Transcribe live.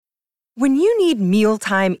When you need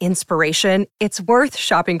mealtime inspiration, it's worth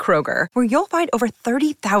shopping Kroger, where you'll find over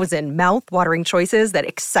 30,000 mouth-watering choices that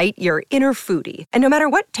excite your inner foodie. And no matter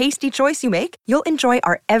what tasty choice you make, you'll enjoy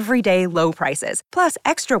our everyday low prices, plus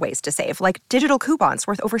extra ways to save, like digital coupons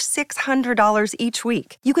worth over $600 each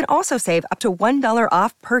week. You can also save up to $1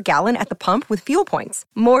 off per gallon at the pump with fuel points.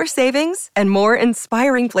 More savings and more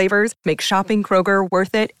inspiring flavors make shopping Kroger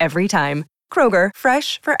worth it every time. Kroger,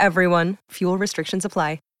 fresh for everyone. Fuel restrictions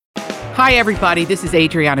apply. Hi, everybody. This is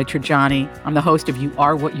Adriana Trajani. I'm the host of You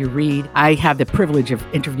Are What You Read. I have the privilege of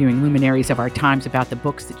interviewing luminaries of our times about the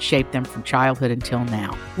books that shaped them from childhood until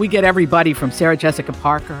now. We get everybody from Sarah Jessica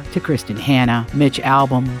Parker to Kristen Hanna, Mitch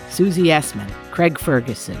Albom, Susie Essman, Craig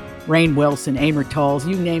Ferguson, Rainn Wilson, Amor Tolls,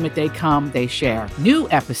 you name it, they come, they share. New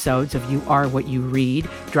episodes of You Are What You Read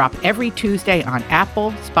drop every Tuesday on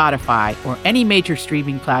Apple, Spotify, or any major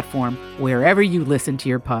streaming platform wherever you listen to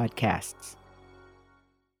your podcasts.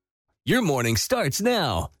 Your morning starts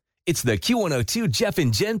now. It's the Q102 Jeff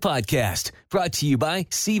and Jen podcast, brought to you by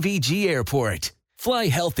CVG Airport. Fly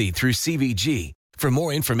healthy through CVG. For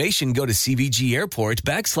more information, go to CVG Airport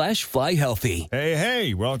 /fly healthy.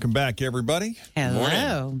 Hey, welcome back, everybody.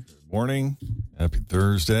 Hello. Good morning. Happy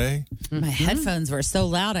Thursday. My headphones were so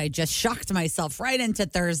loud, I just shocked myself right into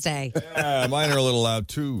Thursday. Yeah, mine are a little loud,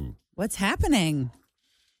 too. What's happening?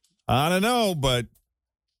 I don't know, but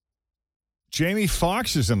Jamie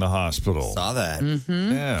Foxx is in the hospital. Saw that.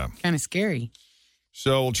 Mm-hmm. Yeah. Kind of scary.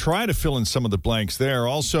 So we'll try to fill in some of the blanks there.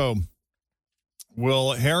 Also,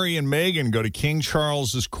 will Harry and Meghan go to King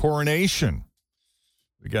Charles's coronation?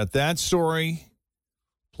 We got that story,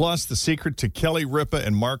 plus the secret to Kelly Ripa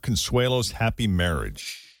and Mark Consuelo's happy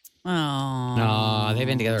marriage. Oh, they've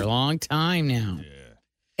been together a long time now. Yeah.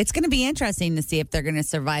 It's going to be interesting to see if they're going to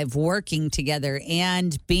survive working together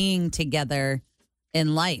and being together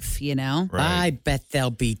in life, you know? Right. I bet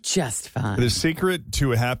they'll be just fine. The secret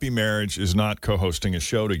to a happy marriage is not co-hosting a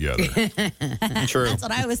show together. True. That's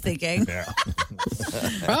what I was thinking. Yeah.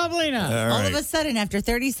 Probably not. All of a sudden, after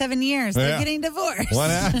 37 years, they're getting divorced.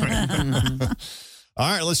 What happened? All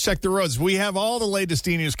right, let's check the roads. We have all the latest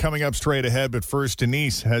e-news coming up straight ahead, but first,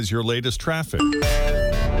 Denise has your latest traffic.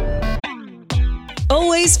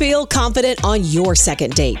 Always feel confident on your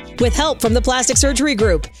second date. With help from the Plastic Surgery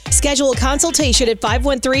Group. Schedule a consultation at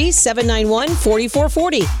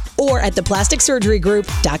 513-791-4440 or at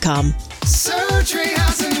theplasticsurgerygroup.com. Surgery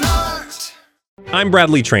has an art. I'm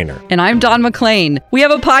Bradley Trainer. And I'm Don McClain. We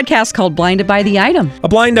have a podcast called Blinded by the Item. A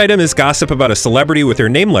blind item is gossip about a celebrity with their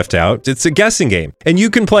name left out. It's a guessing game, and you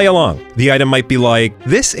can play along. The item might be like,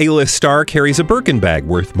 this A-list star carries a Birkin bag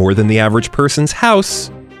worth more than the average person's house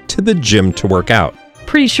to the gym to work out.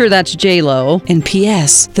 Pretty sure that's J-Lo. And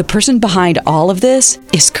P.S. the person behind all of this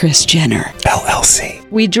is Kris Jenner, LLC.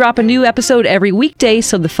 We drop a new episode every weekday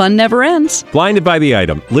so the fun never ends. Blinded by the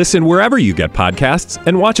Item. Listen wherever you get podcasts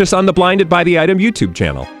and watch us on the Blinded by the Item YouTube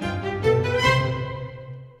channel.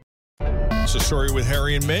 It's a story with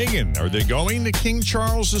Harry and Meghan. Are they going to King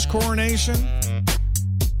Charles's coronation? I'm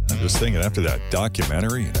just thinking after that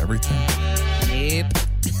documentary and everything. Yep.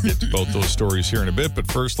 Get to both those stories here in a bit,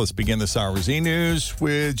 but first let's begin this hour's e-news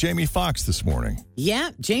with Jamie Foxx this morning. Yeah,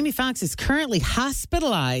 Jamie Foxx is currently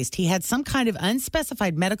hospitalized. He had some kind of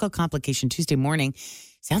unspecified medical complication Tuesday morning.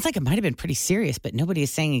 Sounds like it might have been pretty serious, but nobody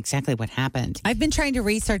is saying exactly what happened. I've been trying to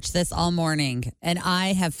research this all morning, and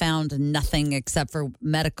I have found nothing except for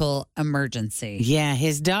medical emergency. Yeah,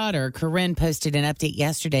 his daughter, Corinne, posted an update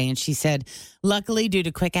yesterday, and she said, luckily, due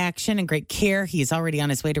to quick action and great care, he is already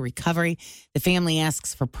on his way to recovery. The family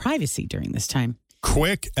asks for privacy during this time.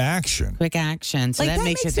 Quick action. Quick action. So Like, that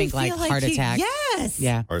makes you think like heart attack. Yes.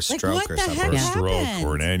 Yeah. Or a Like, stroke what or the something. heck Or a stroke happened?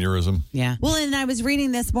 or an aneurysm. Yeah. Well, and I was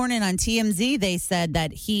reading this morning on TMZ, they said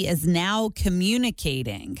that he is now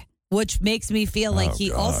communicating, which makes me feel like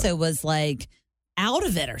he also was like out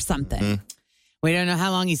of it or something. Mm-hmm. We don't know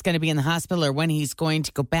how long he's going to be in the hospital or when he's going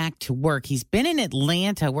to go back to work. He's been in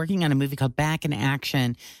Atlanta working on a movie called Back in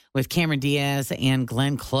Action with Cameron Diaz and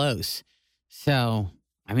Glenn Close. So,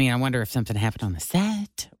 I mean, I wonder if something happened on the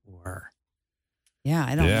set or... Yeah,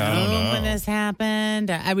 I don't know. when this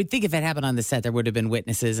happened. I would think if it happened on the set, there would have been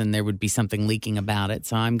witnesses and there would be something leaking about it.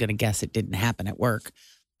 So I'm going to guess it didn't happen at work.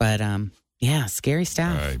 But, yeah, scary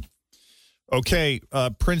stuff. All right. Okay,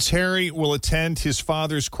 Prince Harry will attend his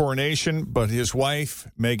father's coronation, but his wife,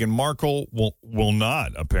 Meghan Markle, will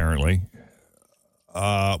not, apparently.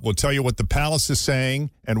 We'll tell you what the palace is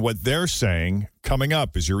saying and what they're saying coming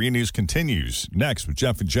up as your e-news continues. Next with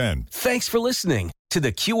Jeff and Jen. Thanks for listening to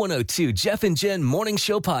the Q102 Jeff and Jen Morning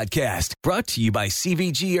Show podcast, brought to you by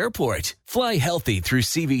CVG Airport. Fly healthy through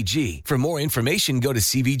CVG. For more information, go to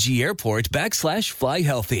CVG Airport /fly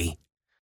healthy.